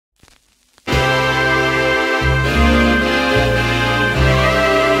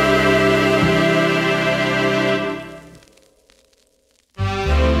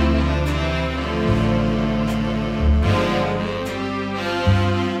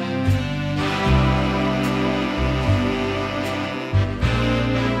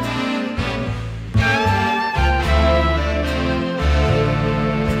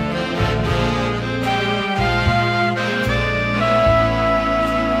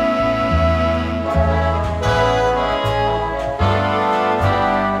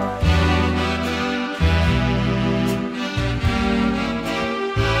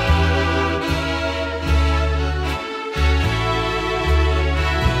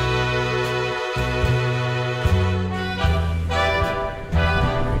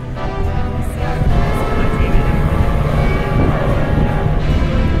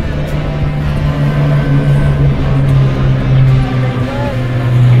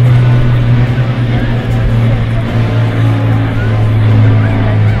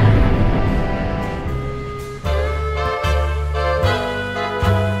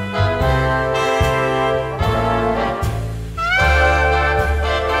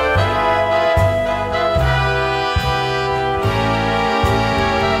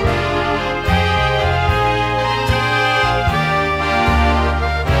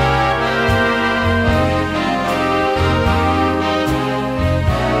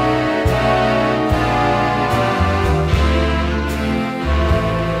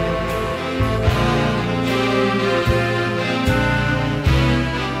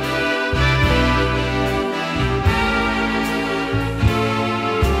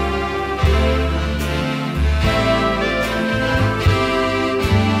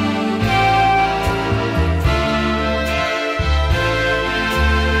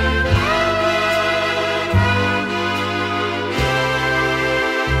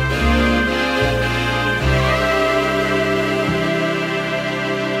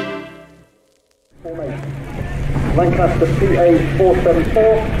Lancaster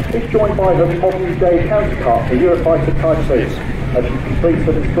PA474 is joined by her modern day counterpart, the Eurofighter Typhoon, as she completes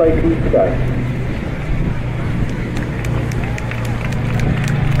the display cruise today.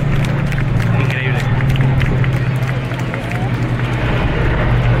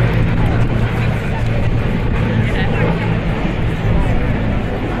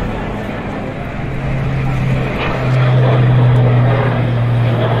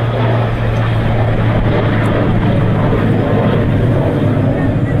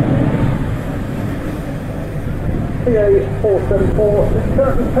 PA474 is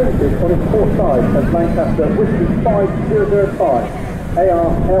currently painted on its port side as Lancaster Whiskey 5005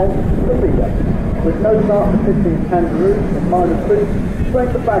 ARL the leader, with nose after fitting kangaroo and minor boots,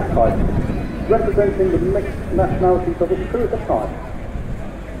 playing the bagpipe, representing the mixed nationalities of its crew at the time.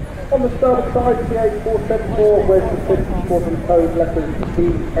 On the starboard side, PA474 wears the fifth squadron code letters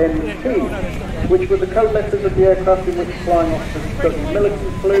BMT, which were the code letters of the aircraft in which flying officers studied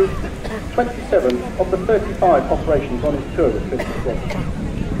military flew 27 of the 35 operations on his tour with 50 squadron.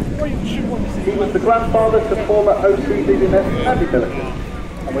 He was the grandfather to former OC BBMF Andy Military,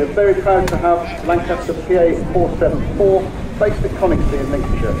 and we're very proud to have Lancaster PA474 based at Coningsby in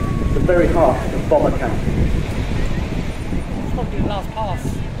Lincolnshire, the very heart of Bomber County. It's probably the last pass.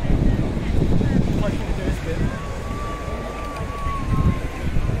 Like you can do this bit.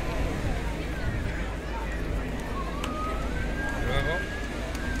 Luego,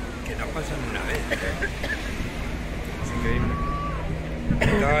 que no pasa una vez. Es increíble.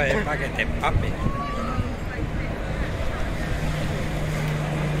 Esto es para que te empapes.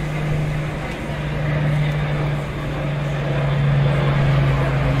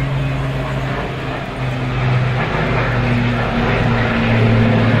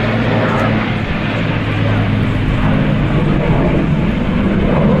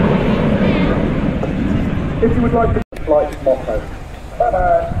 If you would like to flight motto,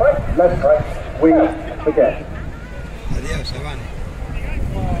 right, left, right, we forget. Adiós, se van.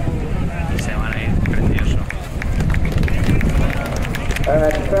 Se van a ir, precioso.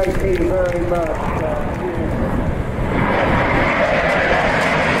 And thank you very much.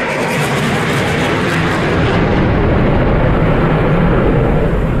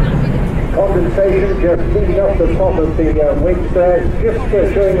 Condensation just leading up the top of the wings there, just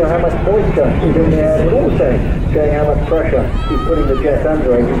showing you how much moisture is in the air, but also showing how much pressure he's putting the jet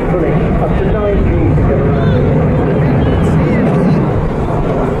under it. He's putting up to 9 Gs to get around.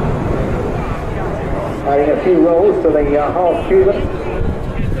 Adding a few rolls to the half Cuban.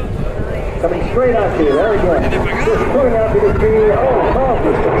 Coming straight at you, there we go. Just pulling out the G. Oh,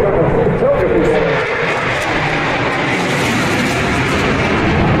 marvellous photography there.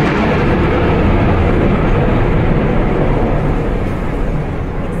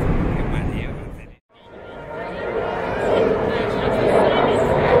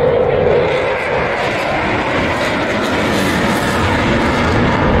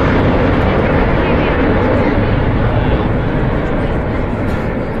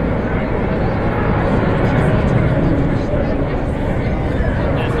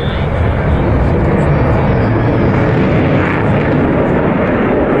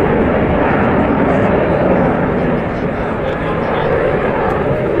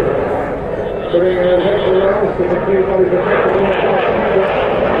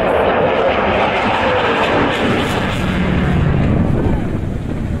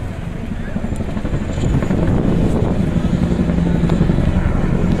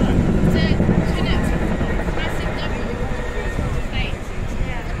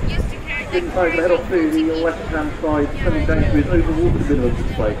 Head off to the left-hand side, coming down to his overwater minimum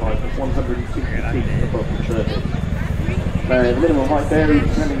display height of 160 feet above the surface. The minimum height varies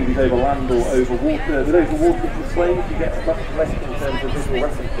depending if he's over land or over water. With over water displays, you get much less in terms of visual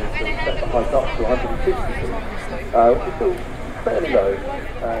references, so we set the height up to 150 feet, which is still fairly low,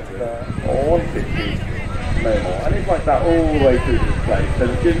 and or 150, no more. And it's like that all the way through the display, so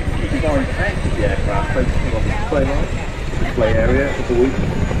the just keep his eyes out of the aircraft, focusing on the display line, the display area of the week,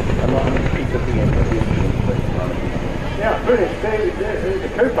 and not having to keep looking at the instruments. Yeah, brilliant. The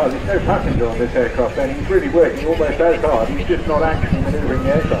co-pilot is no passenger on this aircraft, and he's really working almost as hard. He's just not actually manoeuvring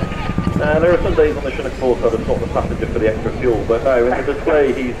the aircraft. There are some days on the Chinook 4 that's not the passenger for the extra fuel, but no, in the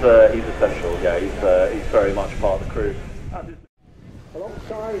display he's essential. Yeah, he's very much part of the crew.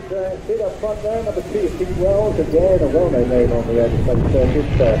 Alongside, sit up front there, number 2, Steve Wells, again a well-known name on the aerospace circuit.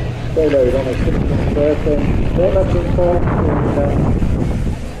 Soloed on a 16th berth, very much involved in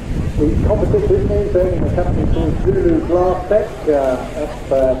the composite business, owning a company called Zulu Glass Tech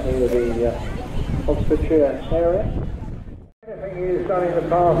up near the Oxfordshire area. Everything he's done in the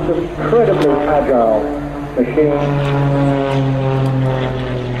past is incredibly agile. It's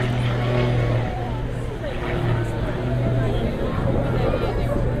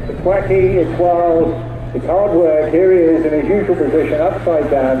wacky, it's wild, it's hard work. Here he is in his usual position, upside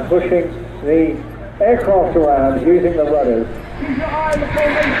down, pushing the aircraft around using the rudders. Keep your eye on the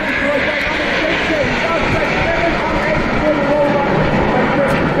formation for a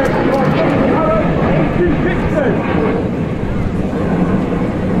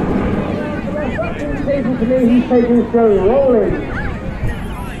to me, he's taking the show rolling.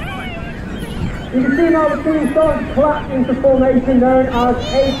 You can see now the team starts to collapse into formation known as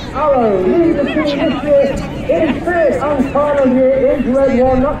Arrow. Leading the team this year is fifth and final year is Red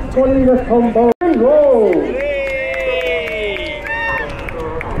One, that's Cornelius Combo. Roll!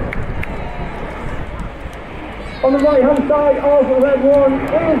 On the right hand side of Red One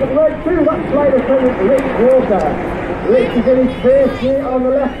is Red Two, that's flight attendant Rich Walker. Rich is in his first year. On the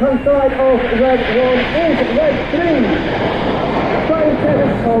left hand side of Red One is Red Three, flight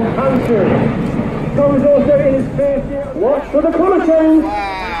attendant Tom Hanson. Tom is also in his first year. Watch for the colour change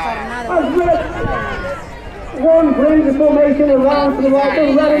as Red One brings the formation around to the right,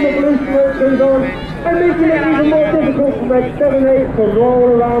 the red and the blue smoke comes on, and making it even more difficult for Red 7-8 to roll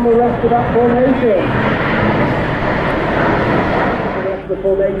around the rest of that formation. The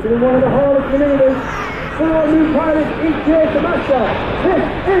formation in one of the hardest maneuvers for our new pilots each year to master. This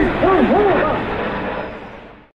is the